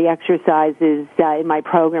the exercises in my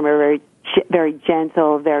program are very, very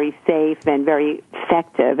gentle, very safe, and very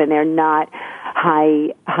effective, and they're not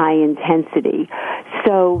high intensity.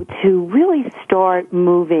 So to really start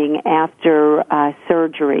moving after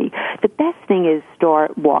surgery, the best thing is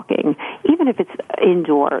start walking, even if it's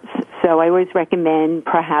indoors. So I always recommend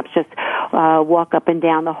perhaps just walk up and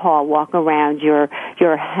down the hall, walk around your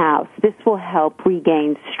house. This will help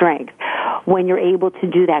regain strength. When you're able to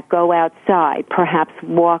do that, go outside, perhaps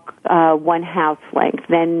walk one house length,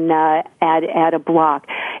 then add a block.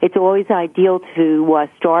 It's always ideal to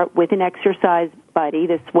start with an exercise buddy.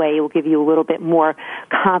 This way it will give you a little bit more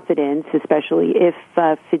confidence, especially if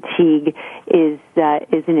fatigue is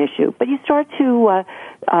an issue. But you start to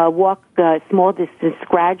walk small distance,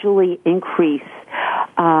 gradually increase.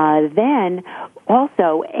 Then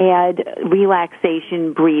also add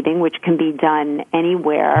relaxation breathing, which can be done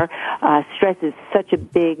anywhere. Stress is such a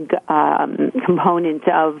big component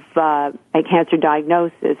of a cancer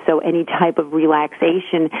diagnosis, so any type of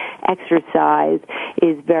relaxation exercise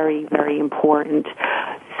is very, very important.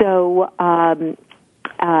 So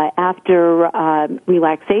after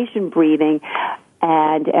relaxation breathing,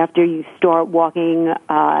 and after you start walking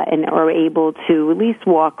and are able to at least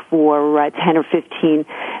walk for 10 or 15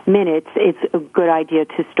 minutes, it's a good idea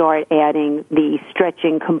to start adding the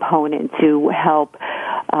stretching component to help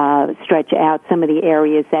stretch out some of the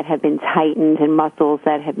areas that have been tightened and muscles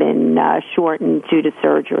that have been shortened due to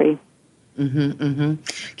surgery.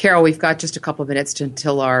 Carol, we've got just a couple of minutes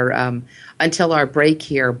until our break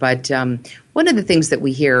here, but one of the things that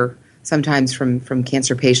we hear sometimes from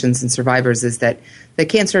cancer patients and survivors is that the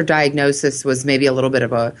cancer diagnosis was maybe a little bit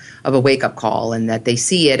of a wake-up call, and that they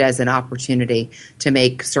see it as an opportunity to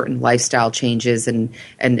make certain lifestyle changes and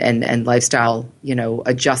lifestyle,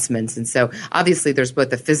 adjustments. And so obviously there's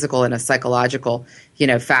both a physical and a psychological,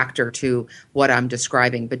 factor to what I'm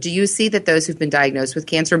describing. But do you see that those who've been diagnosed with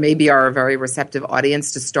cancer maybe are a very receptive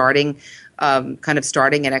audience to starting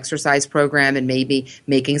an exercise program and maybe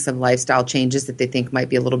making some lifestyle changes that they think might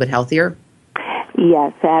be a little bit healthier?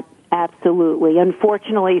 Yes, absolutely.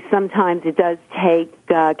 Unfortunately, sometimes it does take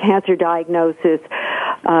cancer diagnosis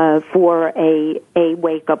for a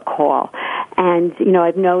wake-up call. And,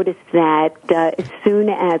 I've noticed that as soon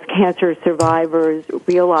as cancer survivors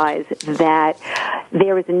realize that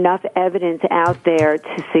there is enough evidence out there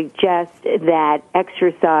to suggest that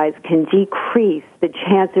exercise can decrease the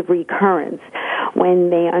chance of recurrence, when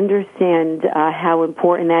they understand how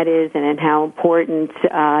important that is and how important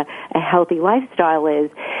a healthy lifestyle is,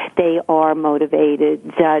 they are motivated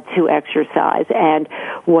to exercise. And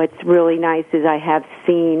what's really nice is I have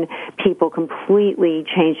seen people completely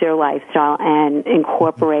change their lifestyle and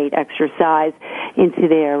incorporate exercise into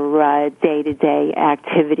their day-to-day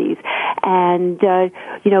activities. And,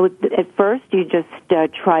 at first you just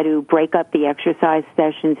try to break up the exercise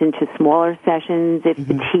sessions into smaller sessions if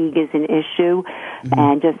fatigue is an issue,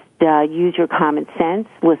 and just use your common sense,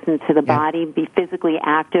 listen to the body, be physically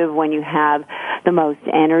active when you have the most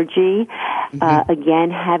energy.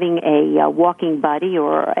 Again, having a walking buddy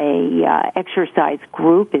or a exercise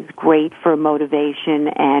group is great for motivation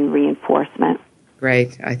and reinforcement.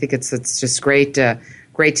 Great. I think it's just great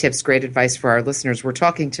tips, great advice for our listeners. We're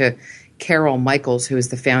talking to Carol Michaels, who is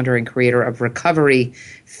the founder and creator of Recovery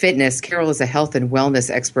Fitness. Carol is a health and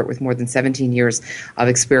wellness expert with more than 17 years of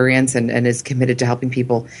experience and is committed to helping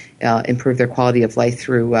people improve their quality of life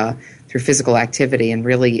through physical activity, and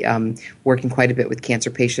really working quite a bit with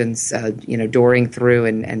cancer patients, during, through,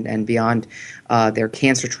 and beyond their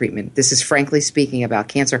cancer treatment. This is Frankly Speaking About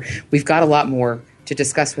Cancer. We've got a lot more to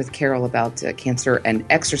discuss with Carol about cancer and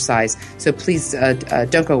exercise, so please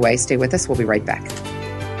don't go away. Stay with us. We'll be right back.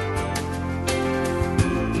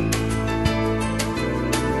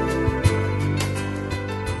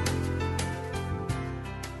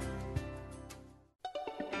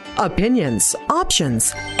 Opinions,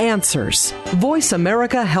 options, answers. Voice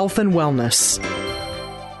America Health and Wellness.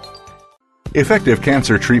 Effective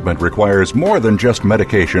cancer treatment requires more than just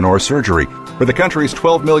medication or surgery. For the country's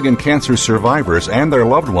 12 million cancer survivors and their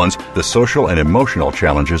loved ones, the social and emotional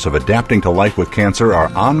challenges of adapting to life with cancer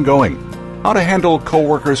are ongoing. How to handle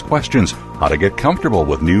coworkers' questions, how to get comfortable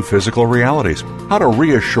with new physical realities, how to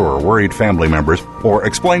reassure worried family members, or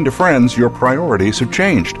explain to friends your priorities have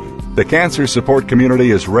changed. The Cancer Support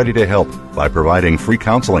Community is ready to help by providing free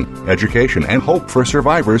counseling, education, and hope for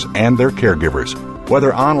survivors and their caregivers.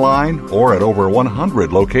 Whether online or at over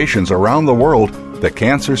 100 locations around the world, the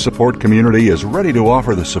Cancer Support Community is ready to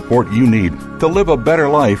offer the support you need to live a better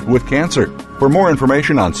life with cancer. For more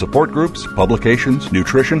information on support groups, publications,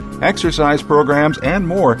 nutrition, exercise programs, and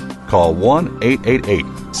more, call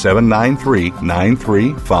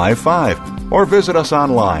 1-888-793-9355 or visit us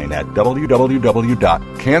online at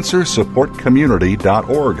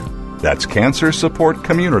www.cancersupportcommunity.org. That's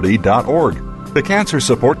cancersupportcommunity.org. The Cancer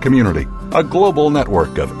Support Community, a global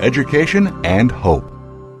network of education and hope.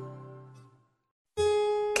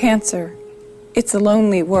 Cancer. It's a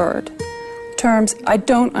lonely word. Terms I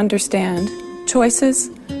don't understand. Choices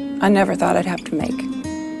I never thought I'd have to make.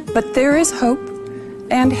 But there is hope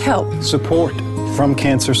and help. Support from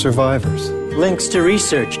cancer survivors. Links to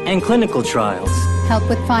research and clinical trials. Help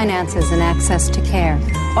with finances and access to care.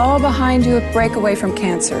 All behind you at Breakaway from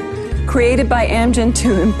Cancer, created by Amgen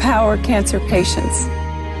to empower cancer patients.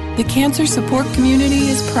 The Cancer Support Community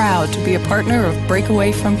is proud to be a partner of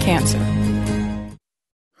Breakaway from Cancer.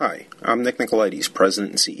 Hi, I'm Nick Nicolaides,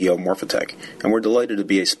 President and CEO of Morphotek, and we're delighted to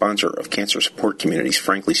be a sponsor of Cancer Support Community's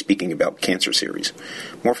Frankly Speaking About Cancer series.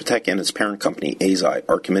 Morphotek and its parent company, Eisai,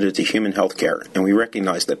 are committed to human health care, and we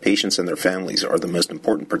recognize that patients and their families are the most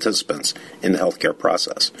important participants in the healthcare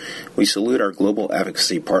process. We salute our global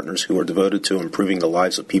advocacy partners who are devoted to improving the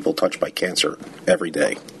lives of people touched by cancer every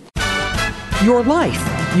day. Your life,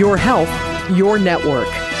 your health, your network.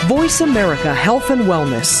 Voice America Health and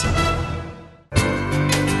Wellness.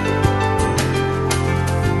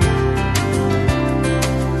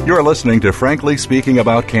 You're listening to Frankly Speaking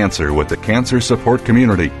About Cancer with the Cancer Support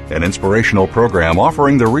Community, an inspirational program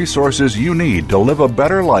offering the resources you need to live a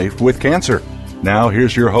better life with cancer. Now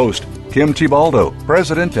here's your host, Kim Thiboldeaux,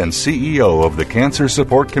 President and CEO of the Cancer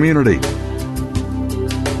Support Community.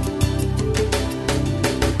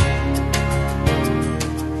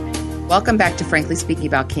 Welcome back to Frankly Speaking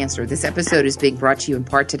About Cancer. This episode is being brought to you in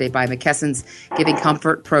part today by McKesson's Giving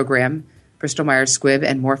Comfort program, Bristol Myers Squibb,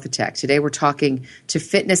 and Morphotek. Today we're talking to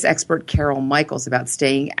fitness expert Carol Michaels about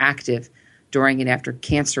staying active during and after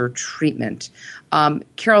cancer treatment.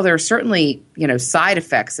 Carol, there are certainly side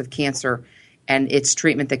effects of cancer and its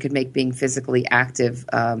treatment that could make being physically active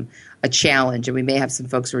a challenge. And we may have some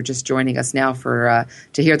folks who are just joining us now to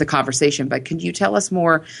hear the conversation. But can you tell us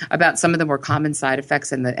more about some of the more common side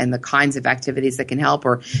effects and the kinds of activities that can help,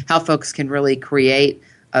 or how folks can really create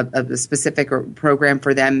a specific program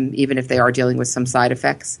for them, even if they are dealing with some side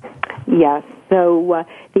effects? Yes. So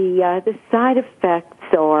the side effects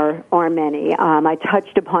are many. I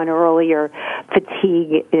touched upon earlier,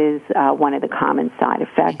 fatigue is one of the common side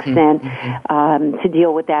effects. And to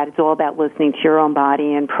deal with that, it's all about listening to your own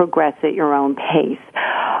body and progress at your own pace.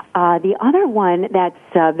 The other one that's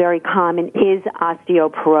very common is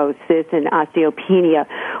osteoporosis and osteopenia,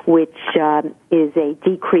 which is a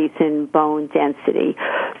decrease in bone density.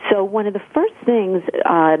 So one of the first things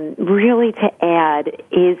really to add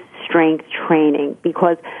is strength training,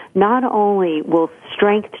 because not only will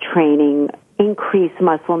strength training increase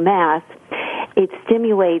muscle mass, it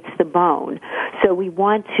stimulates the bone. So we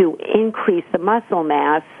want to increase the muscle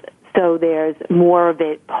mass so there's more of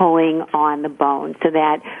it pulling on the bone. So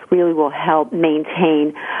that really will help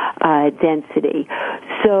maintain density.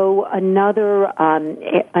 So another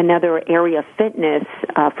area of fitness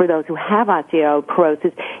for those who have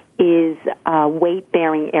osteoporosis is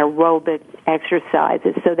weight-bearing aerobic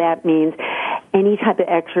exercises. So that means any type of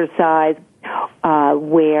exercise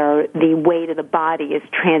where the weight of the body is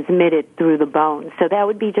transmitted through the bones. So that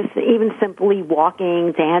would be just even simply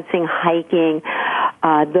walking, dancing, hiking.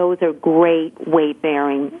 Those are great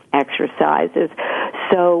weight-bearing exercises.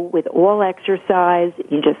 So with all exercise,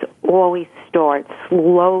 you just always start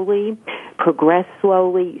slowly, progress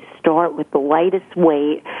slowly, start with the lightest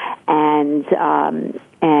weight, and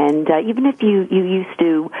even if you used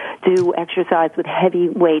to do exercise with heavy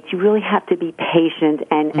weights, you really have to be patient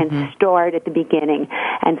and start at the beginning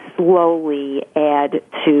and slowly add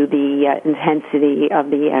to the intensity of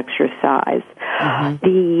the exercise.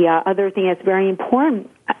 The other thing that's very important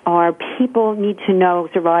are people need to know,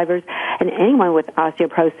 survivors and anyone with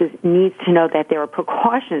osteoporosis needs to know that there are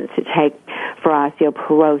precautions to take for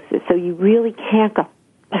osteoporosis. So you really can't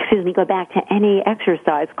go back to any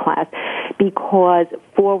exercise class, because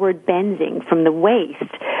forward bending from the waist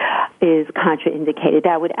is contraindicated.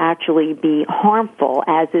 That would actually be harmful,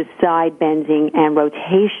 as is side bending and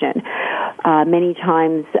rotation. Many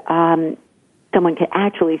times, someone can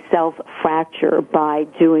actually self-fracture by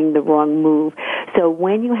doing the wrong move. So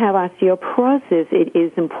when you have osteoporosis, it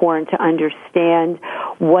is important to understand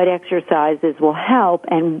what exercises will help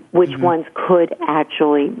and which ones could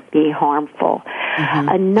actually be harmful.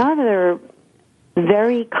 Another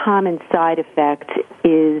very common side effect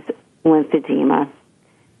is lymphedema,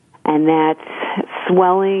 and that's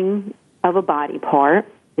swelling of a body part.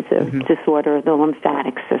 It's a disorder of the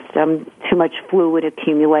lymphatic system. Too much fluid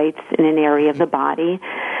accumulates in an area of the body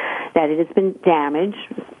that it has been damaged,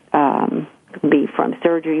 could be from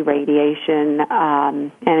surgery, radiation,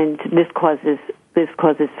 and this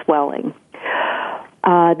causes swelling.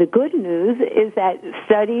 The good news is that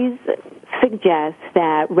studies suggest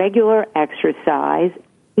that regular exercise,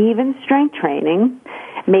 even strength training,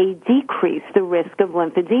 may decrease the risk of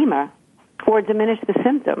lymphedema or diminish the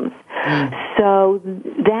symptoms. So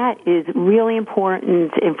that is really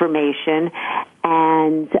important information,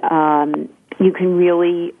 and you can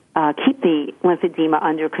really keep the lymphedema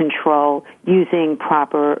under control using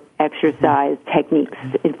proper exercise techniques.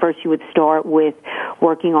 And first, you would start with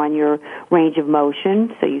working on your range of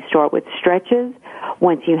motion. So you start with stretches.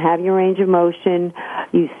 Once you have your range of motion,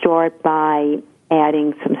 you start by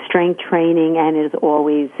adding some strength training, and as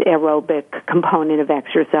always, aerobic component of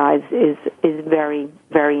exercise is very,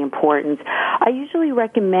 very important. I usually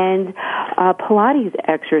recommend Pilates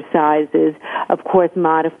exercises, of course,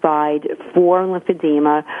 modified for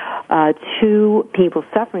lymphedema, to people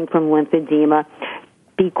suffering from lymphedema,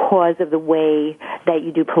 because of the way that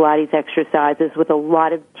you do Pilates exercises with a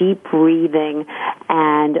lot of deep breathing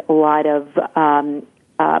and a lot of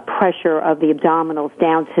pressure of the abdominals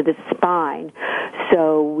down to the spine,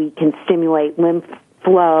 so we can stimulate lymph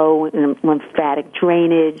flow and lymphatic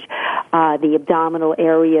drainage. The abdominal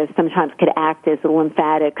area sometimes could act as a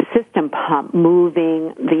lymphatic system pump,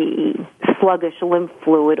 moving the sluggish lymph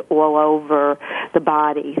fluid all over the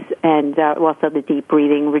body, and also the deep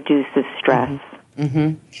breathing reduces stress.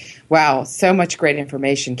 Wow, so much great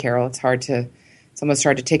information, Carol. It's almost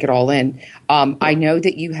hard to take it all in. I know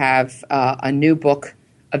that you have a new book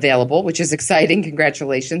available, which is exciting.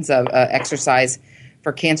 Congratulations, of Exercise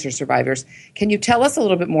for Cancer Survivors. Can you tell us a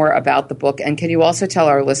little bit more about the book, and can you also tell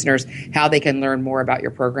our listeners how they can learn more about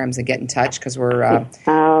your programs and get in touch? Because we're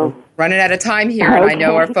running out of time here, and I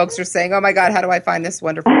know our folks are saying, oh my God, how do I find this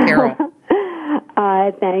wonderful Carol?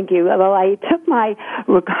 Thank you. Well, I took my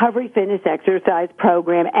recovery fitness exercise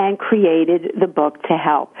program and created the book to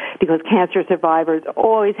help, because cancer survivors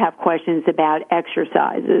always have questions about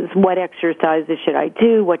exercises. What exercises should I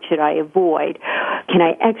do? What should I avoid? Can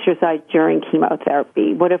I exercise during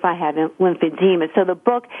chemotherapy? What if I have lymphedema? So the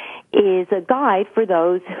book is a guide for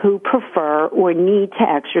those who prefer or need to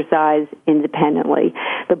exercise independently.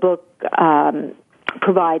 The book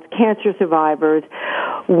provides cancer survivors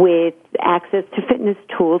with access to fitness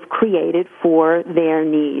tools created for their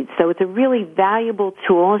needs. So it's a really valuable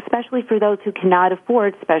tool, especially for those who cannot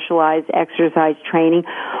afford specialized exercise training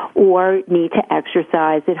or need to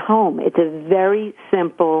exercise at home. It's a very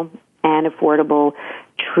simple and affordable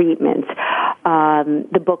treatment.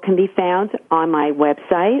 The book can be found on my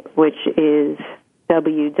website, which is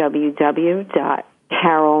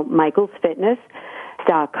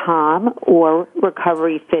www.carolmichaelsfitness.com or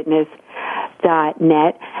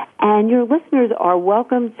recoveryfitness.net. And your listeners are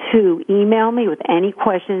welcome to email me with any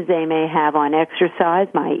questions they may have on exercise.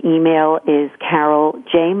 My email is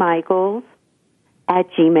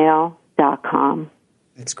caroljmichaels@gmail.com.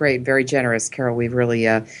 That's great. Very generous, Carol. We really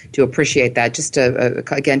do appreciate that. Just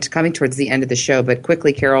again, coming towards the end of the show, but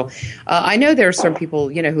quickly, Carol, I know there are some people,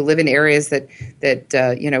 who live in areas that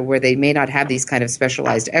where they may not have these kind of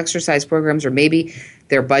specialized exercise programs, or maybe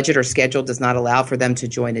their budget or schedule does not allow for them to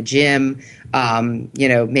join a gym.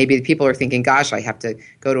 Maybe people are thinking, gosh, I have to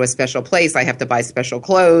go to a special place. I have to buy special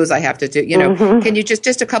clothes. I have to do, Can you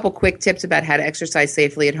just a couple quick tips about how to exercise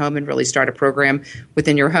safely at home and really start a program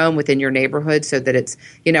within your home, within your neighborhood, so that it's,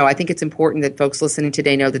 I think it's important that folks listening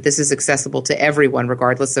today know that this is accessible to everyone,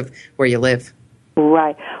 regardless of where you live.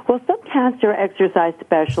 Right. Well, some cancer exercise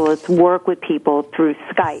specialists work with people through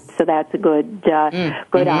Skype, so that's a good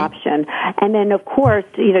option. And then, of course,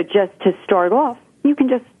 just to start off, you can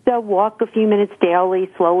just walk a few minutes daily,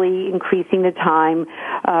 slowly increasing the time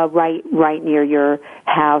right near your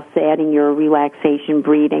house, adding your relaxation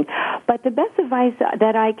breathing. But the best advice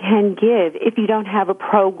that I can give, if you don't have a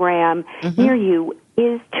program near you,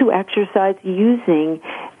 is to exercise using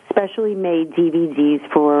specially made DVDs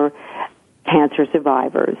for cancer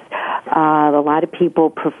survivors. A lot of people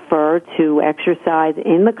prefer to exercise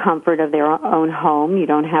in the comfort of their own home. You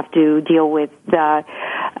don't have to deal with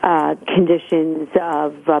conditions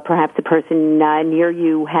of perhaps a person near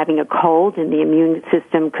you having a cold and the immune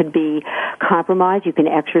system could be compromised. You can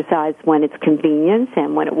exercise when it's convenient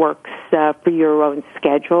and when it works for your own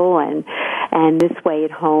schedule. And this way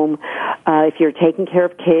at home, if you're taking care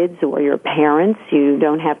of kids or your parents, you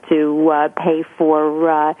don't have to pay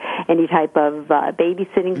for any type of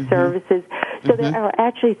babysitting services. So there are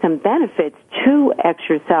actually some benefits to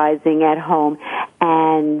exercising at home,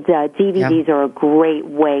 and DVDs are a great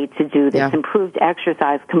way to do this. Improved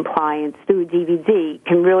exercise compliance through DVD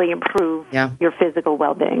can really improve your physical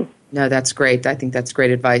well-being. No, that's great. I think that's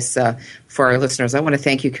great advice for our listeners. I want to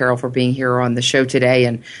thank you, Carol, for being here on the show today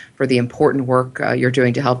and for the important work you're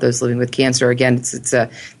doing to help those living with cancer. Again,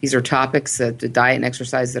 these are topics, diet and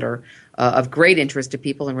exercise, that are of great interest to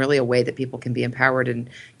people, and really a way that people can be empowered and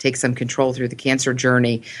take some control through the cancer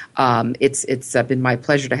journey. It's been my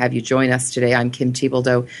pleasure to have you join us today. I'm Kim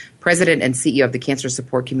Thiboldeaux, President and CEO of the Cancer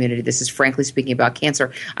Support Community. This is Frankly Speaking About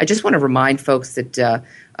Cancer. I just want to remind folks that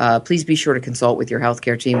please be sure to consult with your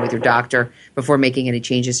healthcare team, with your doctor, before making any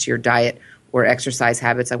changes to your diet or exercise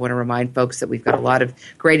habits. I want to remind folks that we've got a lot of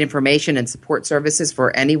great information and support services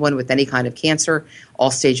for anyone with any kind of cancer,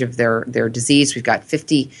 all stage of their disease. We've got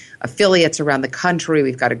 50 affiliates around the country.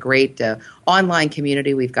 We've got a great online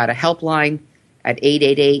community. We've got a helpline at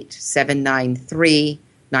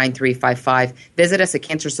 888-793-9355. Visit us at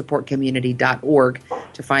cancersupportcommunity.org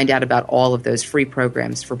to find out about all of those free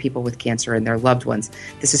programs for people with cancer and their loved ones.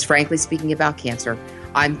 This is Frankly Speaking About Cancer.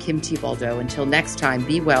 I'm Kim Thiboldeaux. Until next time,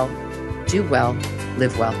 be well, do well,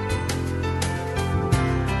 live well.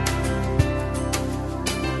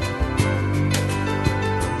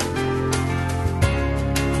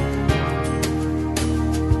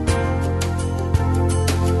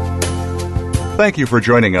 Thank you for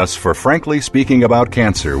joining us for Frankly Speaking About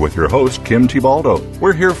Cancer with your host, Kim Thiboldeaux.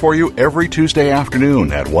 We're here for you every Tuesday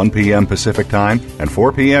afternoon at 1 p.m. Pacific Time and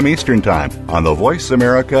 4 p.m. Eastern Time on the Voice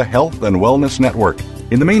America Health and Wellness Network.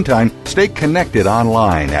 In the meantime, stay connected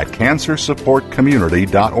online at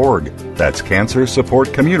cancersupportcommunity.org. That's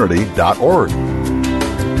cancersupportcommunity.org.